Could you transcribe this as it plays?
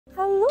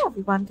Hello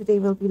everyone, today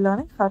we'll be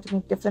learning how to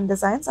make different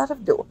designs out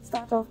of dough.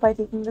 Start off by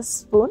taking this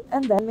spoon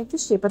and then make the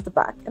shape at the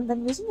back, and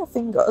then using your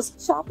fingers,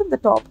 sharpen the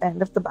top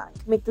end of the back.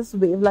 Make this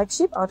wave-like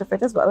shape out of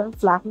it as well and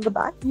flatten the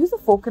back. Use a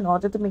fork in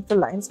order to make the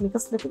lines, make a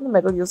slit in the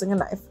middle using a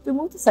knife.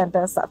 Remove the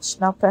center as such.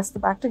 Now press the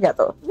back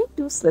together. Make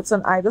two slits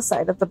on either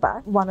side of the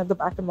back, one at the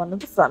back and one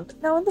at the front.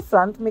 Now in the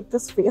front, make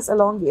this face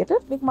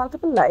elongated. Make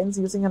multiple lines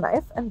using a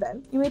knife, and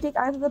then you may take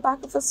either the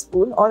back of a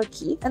spoon or a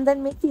key and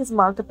then make these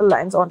multiple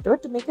lines onto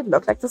it to make it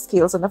look like the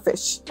scales on a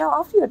fish. Now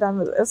after you're done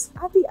with this,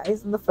 add the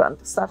eyes in the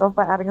front. Start off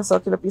by adding a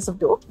circular piece of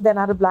dough, then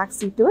add a black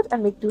seed to it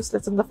and make two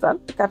slits in the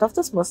front to cut off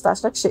this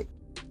mustache-like shape.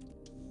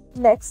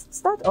 Next,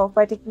 start off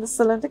by taking the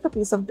cylindrical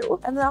piece of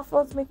dough and then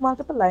afterwards make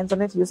multiple lines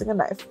on it using a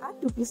knife.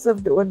 Add two pieces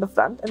of dough in the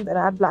front and then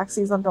add black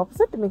seeds on top of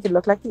it to make it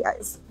look like the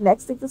eyes.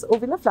 Next, take this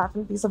ovular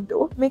flattened piece of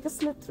dough, make a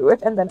slit through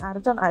it and then add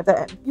it on either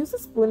end. Use a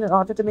spoon in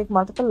order to make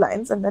multiple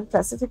lines and then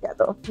press it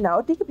together.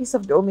 Now take a piece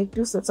of dough, make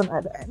two slits on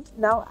either end.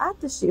 Now add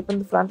the shape in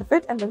the front of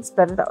it and then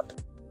spread it out.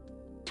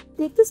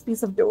 Take this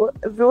piece of dough,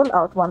 roll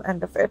out one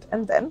end of it,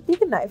 and then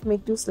take a knife,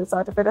 make two slits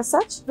out of it as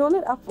such, roll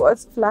it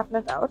upwards, flatten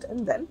it out,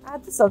 and then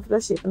add the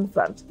circular shape in the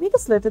front. Make a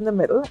slit in the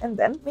middle, and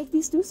then make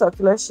these two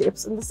circular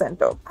shapes in the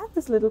center. Add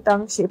this little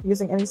tongue shape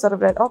using any sort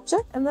of red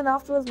object, and then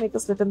afterwards make a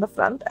slit in the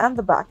front and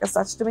the back as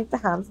such to make the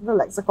hands and the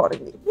legs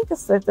accordingly. Make a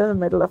slit in the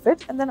middle of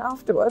it, and then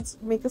afterwards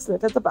make a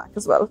slit at the back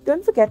as well.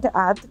 Don't forget to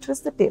add the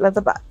twisted tail at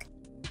the back.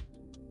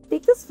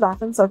 Take this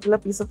flattened circular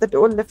piece of the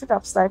dough, lift it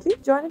up slightly,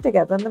 join it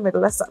together in the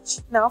middle as such.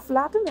 Now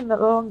flatten and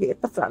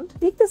elongate the front.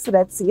 Take this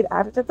red seed,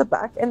 add it at the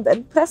back, and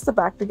then press the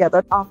back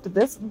together. After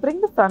this, bring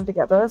the front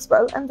together as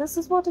well, and this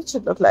is what it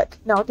should look like.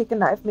 Now take a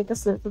knife, make a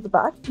slit at the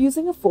back.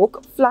 Using a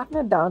fork, flatten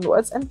it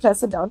downwards and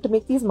press it down to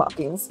make these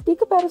markings.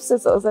 Take a pair of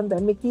scissors and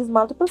then make these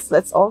multiple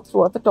slits all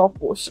throughout the top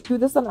portion. Do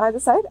this on either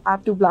side,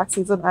 add two black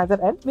seeds on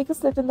either end, make a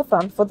slit in the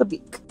front for the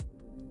beak.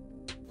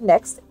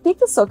 Next, take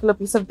the circular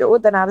piece of dough,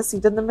 then add a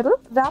seed in the middle,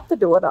 wrap the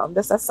dough around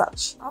this as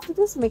such. After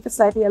this, make it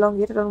slightly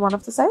elongated on one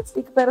of the sides,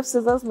 take a pair of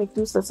scissors, make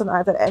two slits on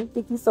either end,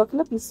 take these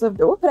circular pieces of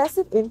dough, press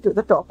it into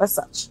the top as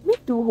such.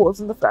 Make two holes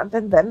in the front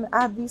and then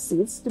add these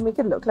seeds to make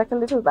it look like a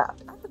little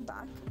bat. At the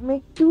back,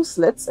 make two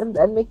slits and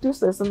then make two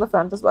slits in the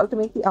front as well to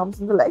make the arms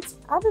and the legs.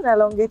 Add an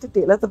elongated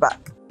tail at the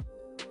back.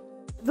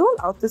 Roll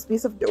out this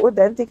piece of dough,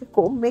 then take a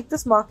comb, make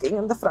this marking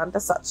in the front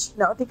as such.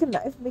 Now take a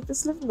knife, make the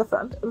slit in the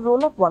front,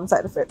 roll up one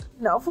side of it.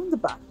 Now from the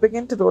back,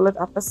 begin to roll it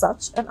up as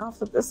such, and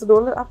after this,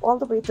 roll it up all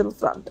the way to the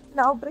front.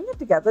 Now bring it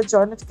together,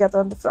 join it together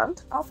on the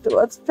front.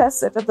 Afterwards,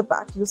 press it at the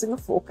back using a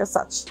fork as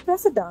such.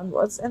 Press it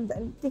downwards and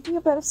then, taking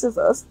a pair of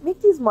scissors,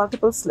 make these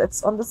multiple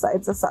slits on the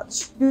sides as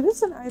such. Do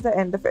this on either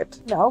end of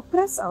it. Now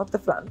press out the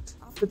front.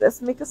 After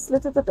this, make a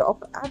slit at the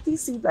top, add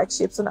these seed-like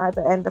shapes on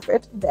either end of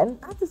it, then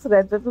add this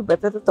red little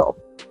bit at the top.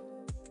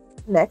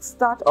 Next,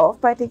 start off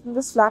by taking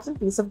this flattened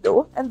piece of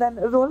dough and then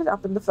roll it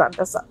up in the front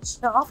as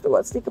such. Now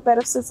afterwards, take a pair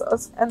of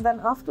scissors and then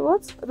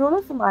afterwards, roll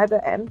it from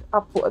either end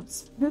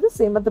upwards. Do the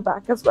same at the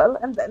back as well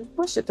and then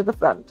push it to the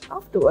front.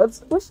 Afterwards,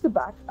 push the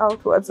back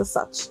outwards as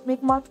such.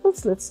 Make multiple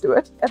slits to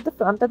it at the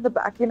front and the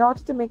back in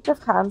order to make the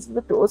hands and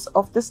the toes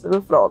of this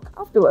little frog.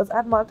 Afterwards,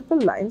 add multiple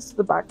lines to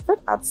the back of it,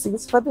 add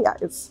seeds for the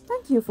eyes.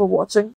 Thank you for watching.